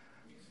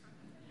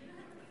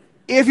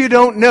 If you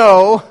don't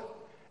know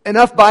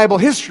enough Bible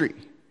history.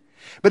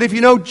 But if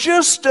you know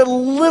just a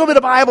little bit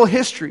of Bible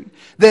history,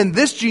 then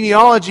this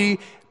genealogy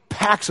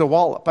packs a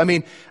wallop. I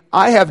mean,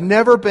 I have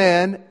never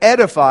been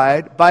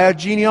edified by a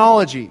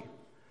genealogy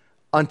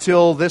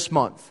until this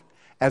month,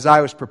 as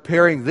I was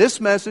preparing this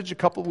message a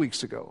couple of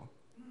weeks ago.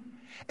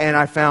 And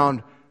I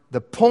found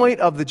the point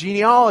of the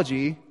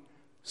genealogy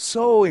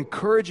so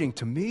encouraging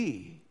to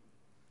me.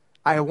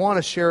 I want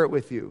to share it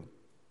with you.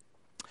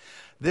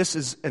 This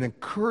is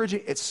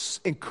it's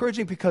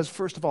encouraging because,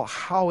 first of all,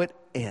 how it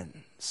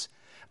ends.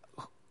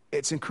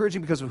 It's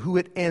encouraging because of who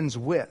it ends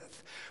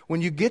with.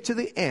 When you get to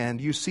the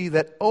end, you see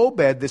that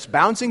Obed, this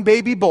bouncing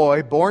baby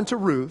boy born to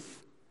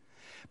Ruth,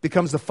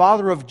 becomes the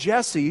father of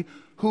Jesse,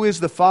 who is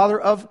the father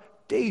of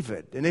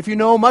David. And if you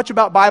know much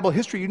about Bible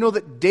history, you know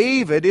that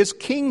David is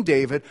King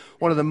David,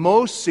 one of the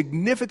most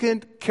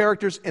significant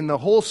characters in the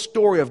whole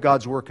story of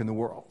God's work in the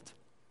world.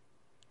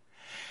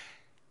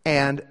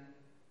 And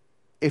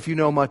if you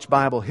know much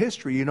Bible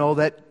history, you know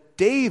that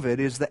David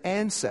is the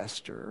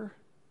ancestor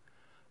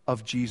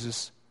of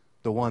Jesus,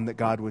 the one that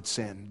God would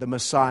send, the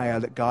Messiah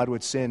that God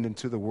would send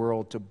into the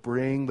world to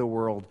bring the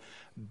world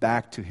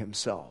back to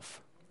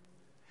himself.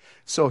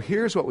 So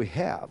here's what we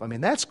have. I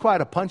mean, that's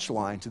quite a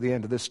punchline to the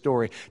end of this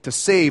story, to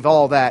save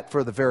all that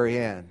for the very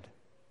end.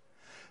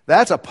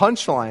 That's a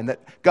punchline that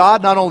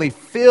God not only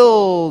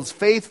fills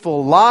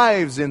faithful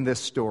lives in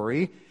this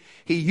story,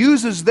 he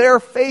uses their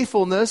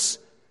faithfulness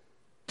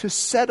to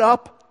set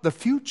up the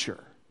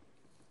future.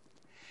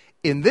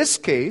 In this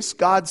case,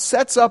 God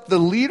sets up the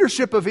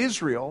leadership of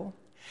Israel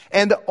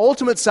and the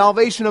ultimate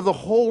salvation of the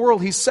whole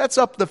world. He sets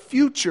up the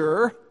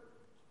future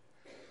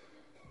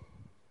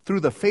through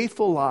the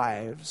faithful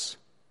lives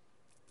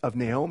of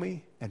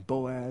Naomi and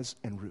Boaz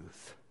and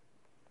Ruth.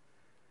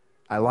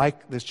 I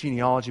like this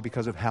genealogy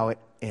because of how it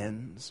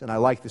ends, and I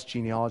like this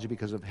genealogy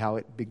because of how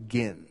it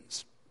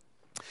begins.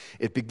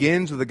 It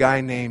begins with a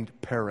guy named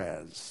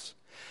Perez.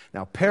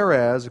 Now,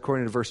 Perez,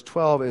 according to verse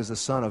 12, is the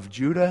son of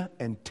Judah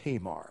and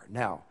Tamar.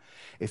 Now,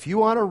 if you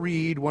want to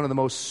read one of the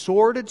most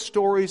sordid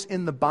stories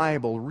in the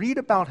Bible, read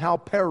about how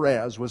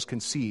Perez was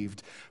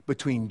conceived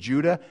between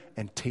Judah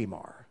and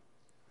Tamar.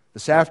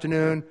 This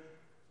afternoon,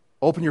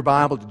 open your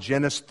Bible to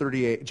Genesis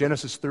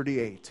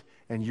 38,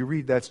 and you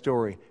read that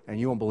story, and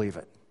you won't believe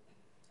it.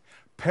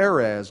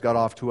 Perez got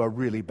off to a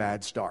really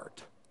bad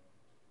start.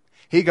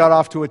 He got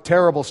off to a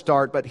terrible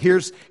start, but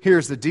here's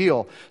the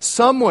deal.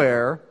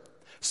 Somewhere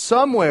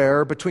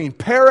between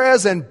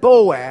Perez and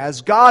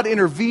Boaz, God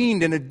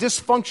intervened in a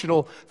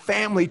dysfunctional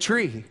family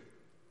tree.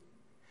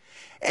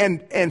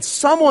 And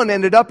someone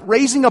ended up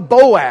raising a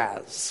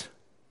Boaz,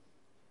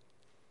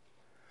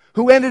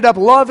 who ended up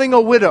loving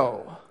a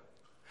widow,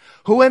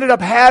 who ended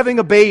up having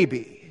a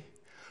baby,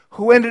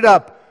 who ended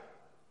up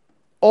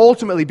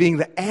ultimately being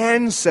the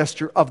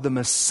ancestor of the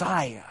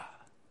Messiah.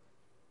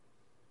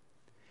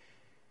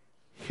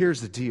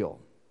 Here's the deal.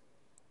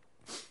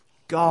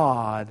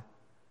 God,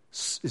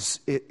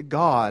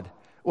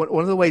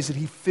 one of the ways that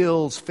he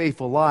fills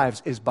faithful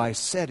lives is by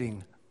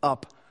setting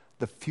up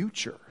the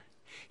future.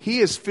 He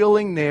is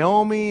filling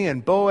Naomi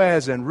and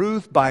Boaz and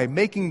Ruth by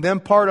making them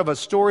part of a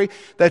story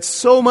that's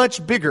so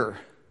much bigger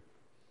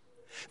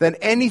than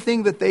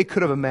anything that they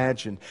could have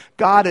imagined.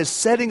 God is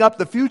setting up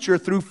the future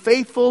through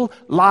faithful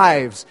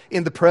lives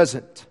in the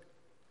present.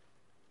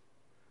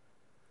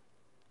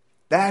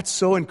 That's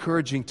so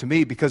encouraging to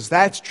me because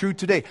that's true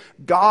today.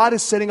 God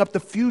is setting up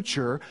the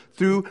future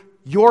through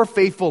your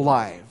faithful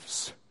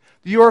lives,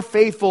 your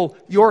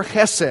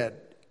chesed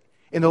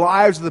in the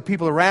lives of the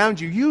people around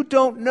you. You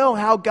don't know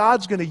how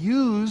God's going to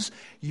use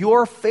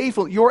your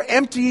faithful. You're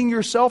emptying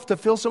yourself to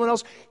fill someone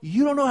else.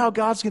 You don't know how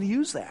God's going to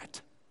use that.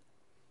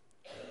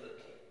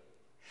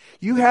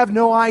 You have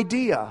no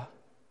idea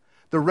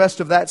the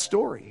rest of that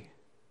story.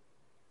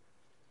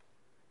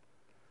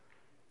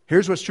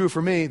 Here's what's true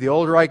for me. The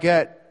older I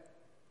get,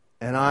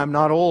 and I'm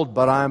not old,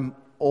 but I'm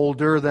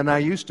older than I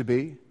used to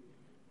be.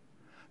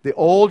 The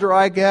older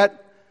I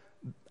get,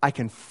 I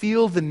can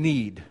feel the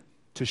need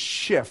to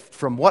shift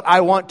from what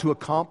I want to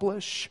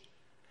accomplish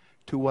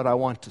to what I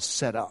want to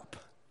set up.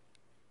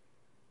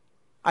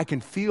 I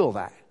can feel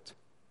that.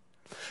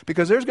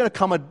 Because there's going to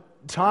come a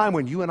time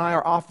when you and I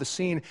are off the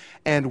scene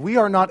and we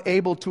are not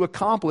able to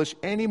accomplish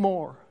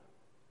anymore.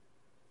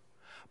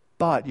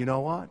 But you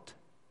know what?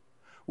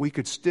 We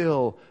could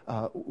still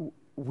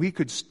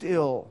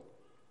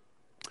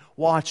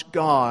watch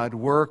God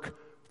work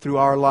through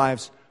our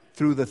lives,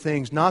 through the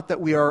things, not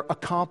that we are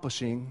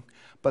accomplishing,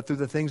 but through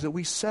the things that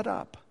we set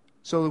up.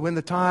 So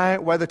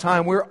that by the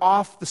time we're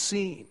off the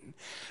scene,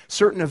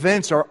 certain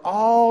events are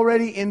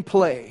already in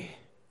play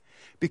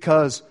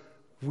because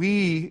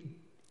we,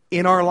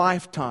 in our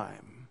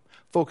lifetime,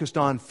 focused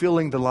on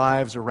filling the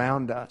lives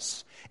around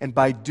us. And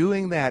by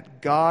doing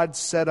that, God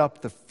set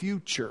up the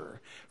future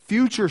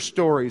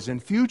stories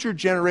and future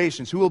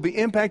generations who will be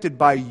impacted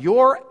by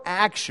your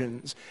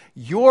actions,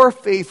 your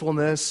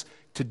faithfulness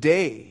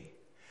today.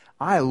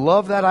 I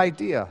love that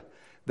idea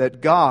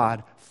that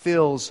God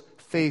fills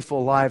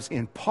faithful lives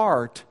in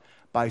part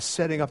by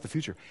setting up the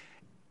future.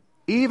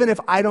 Even if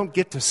I don't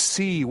get to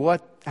see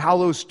how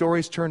those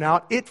stories turn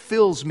out, it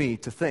fills me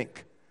to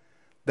think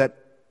that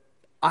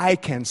I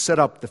can set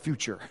up the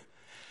future,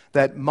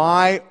 that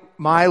my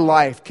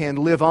life can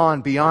live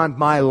on beyond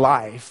my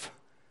life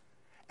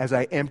as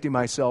I empty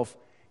myself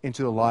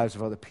into the lives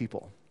of other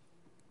people.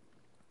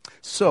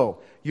 So,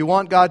 you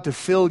want God to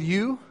fill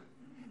you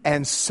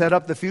and set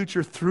up the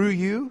future through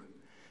you?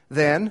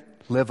 Then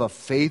live a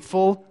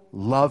faithful,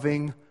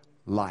 loving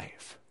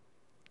life.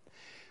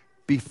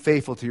 Be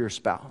faithful to your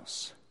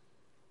spouse.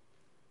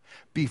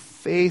 Be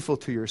faithful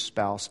to your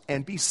spouse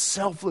and be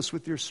selfless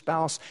with your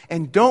spouse.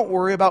 And don't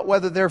worry about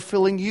whether they're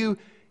filling you.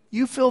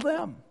 You fill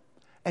them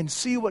and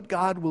see what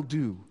God will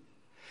do.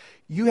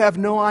 You have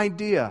no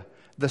idea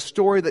the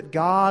story that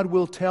God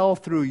will tell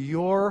through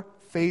your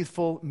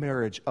faithful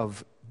marriage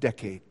of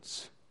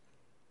decades.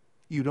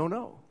 You don't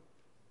know.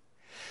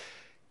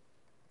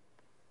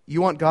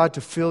 You want God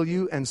to fill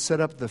you and set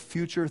up the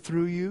future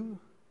through you?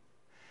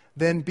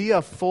 Then be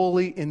a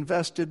fully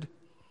invested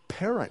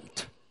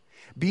parent.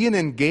 Be an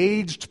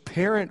engaged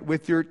parent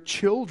with your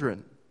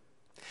children.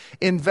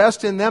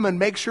 Invest in them and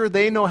make sure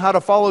they know how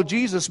to follow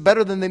Jesus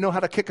better than they know how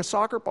to kick a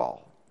soccer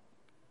ball.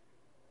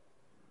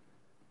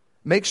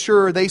 Make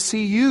sure they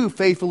see you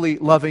faithfully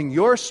loving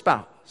your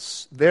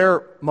spouse,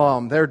 their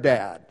mom, their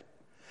dad.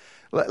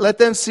 Let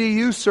them see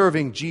you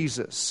serving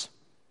Jesus.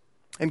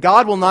 And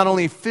God will not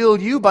only fill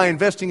you by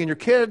investing in your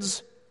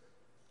kids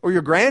or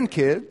your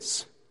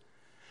grandkids,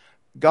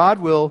 God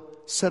will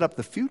set up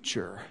the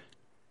future.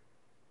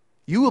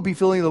 You will be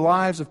filling the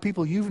lives of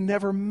people you've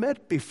never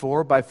met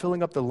before by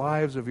filling up the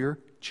lives of your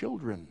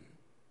children.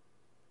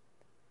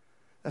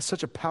 That's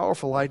such a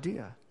powerful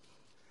idea.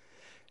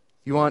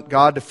 You want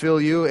God to fill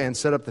you and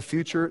set up the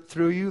future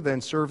through you,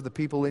 then serve the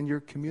people in your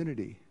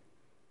community.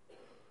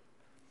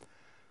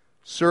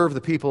 Serve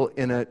the people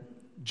in a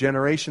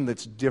generation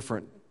that's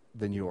different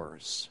than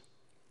yours.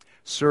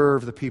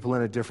 Serve the people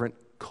in a different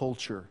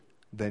culture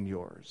than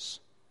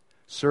yours.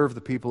 Serve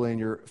the people in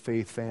your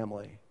faith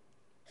family.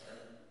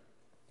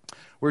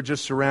 We're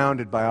just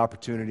surrounded by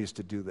opportunities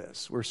to do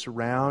this. We're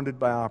surrounded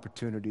by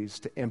opportunities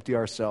to empty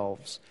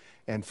ourselves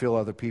and fill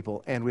other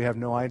people, and we have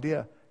no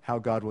idea how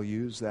God will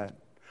use that.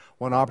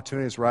 One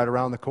opportunity is right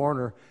around the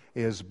corner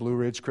is Blue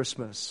Ridge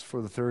Christmas.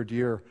 For the third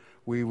year,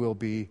 we will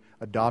be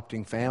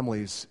adopting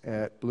families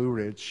at Blue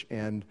Ridge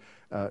and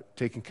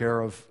taking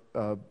care of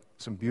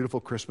some beautiful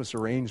Christmas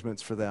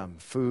arrangements for them,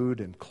 food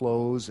and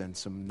clothes and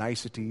some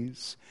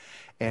niceties.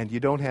 And you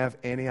don't have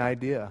any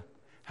idea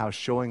how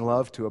showing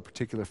love to a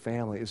particular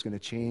family is going to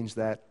change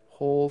that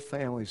whole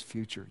family's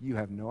future. You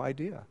have no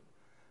idea,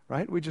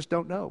 right? We just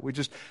don't know. We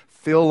just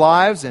fill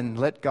lives and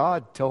let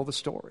God tell the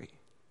story.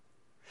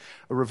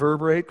 A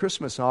Reverberate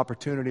Christmas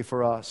opportunity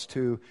for us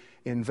to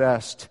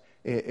invest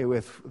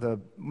with the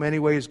many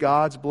ways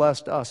God's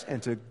blessed us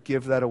and to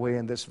give that away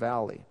in this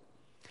valley.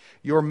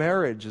 Your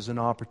marriage is an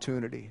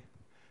opportunity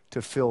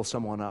to fill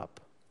someone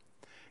up.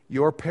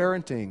 Your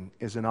parenting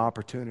is an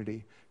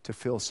opportunity to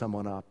fill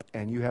someone up.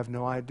 And you have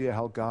no idea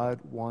how God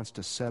wants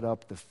to set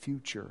up the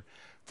future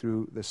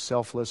through the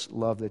selfless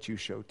love that you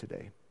showed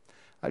today.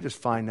 I just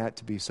find that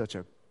to be such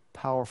a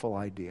powerful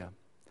idea.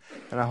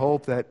 And I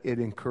hope that it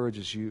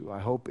encourages you. I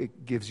hope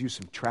it gives you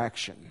some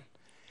traction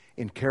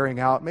in carrying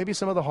out maybe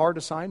some of the hard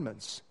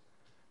assignments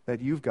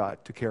that you've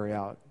got to carry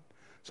out.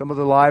 Some of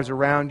the lives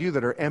around you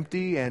that are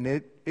empty and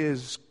it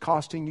is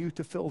costing you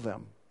to fill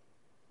them.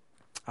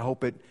 I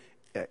hope it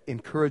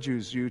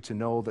encourages you to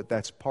know that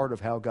that's part of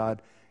how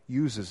God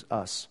uses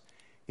us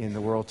in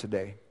the world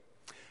today.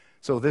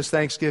 So this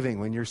Thanksgiving,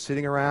 when you're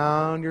sitting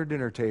around your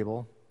dinner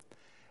table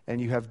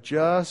and you have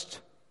just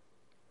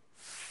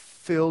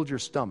filled your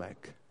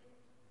stomach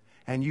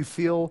and you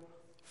feel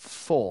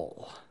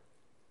full,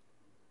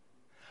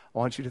 I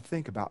want you to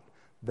think about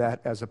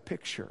that as a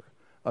picture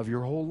of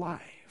your whole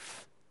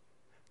life.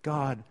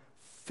 God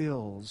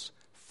fills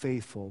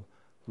faithful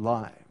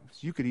lives.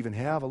 You could even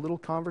have a little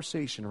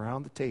conversation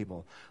around the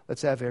table.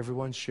 Let's have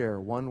everyone share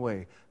one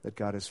way that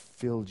God has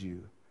filled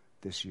you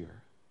this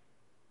year.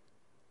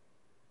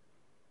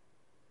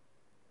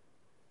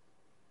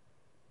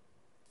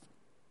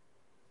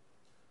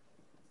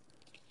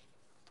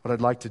 What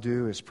I'd like to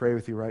do is pray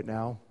with you right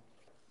now.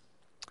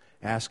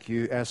 Ask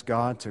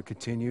God to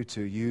continue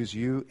to use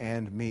you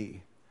and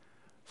me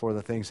for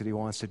the things that He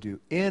wants to do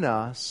in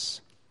us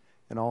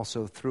and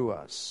also through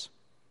us.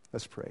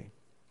 Let's pray.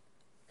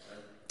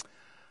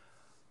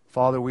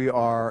 Father, we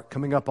are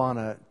coming up on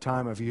a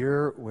time of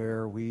year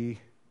where we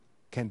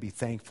can be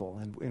thankful,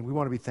 and we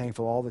want to be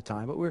thankful all the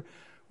time, but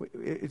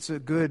it's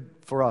good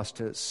for us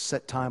to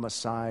set time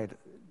aside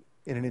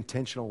in an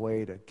intentional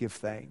way to give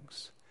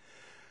thanks.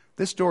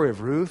 This story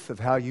of Ruth, of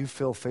how you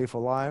fill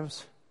faithful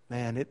lives,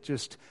 man, it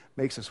just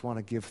makes us want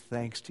to give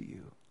thanks to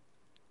you.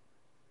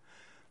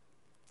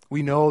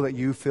 We know that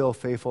you fill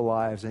faithful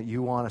lives and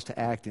you want us to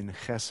act in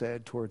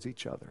chesed towards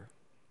each other.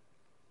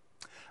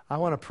 I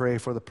want to pray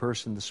for the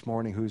person this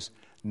morning who's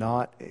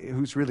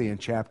really in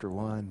chapter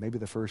 1, maybe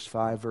the first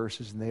 5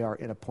 verses, and they are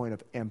in a point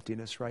of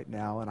emptiness right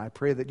now. And I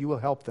pray that you will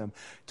help them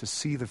to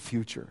see the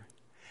future.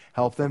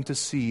 Help them to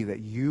see that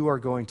you are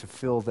going to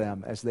fill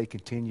them as they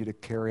continue to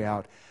carry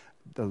out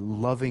the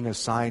loving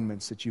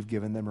assignments that you've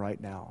given them right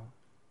now.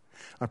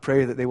 I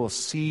pray that they will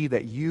see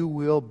that you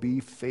will be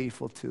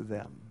faithful to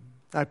them.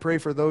 I pray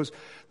for those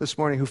this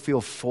morning who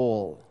feel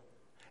full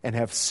and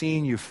have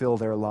seen you fill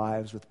their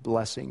lives with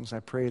blessings. I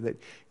pray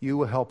that you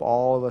will help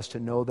all of us to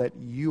know that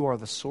you are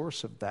the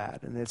source of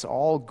that, and it's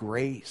all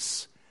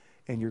grace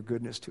and your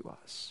goodness to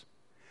us.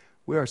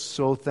 We are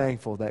so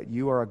thankful that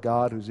you are a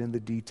God who's in the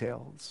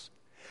details.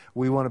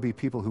 We want to be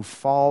people who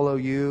follow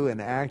you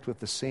and act with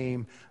the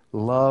same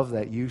love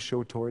that you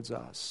show towards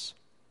us.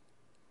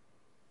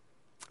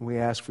 We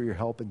ask for your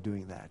help in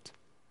doing that.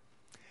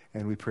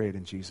 And we pray it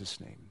in Jesus'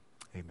 name.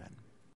 Amen.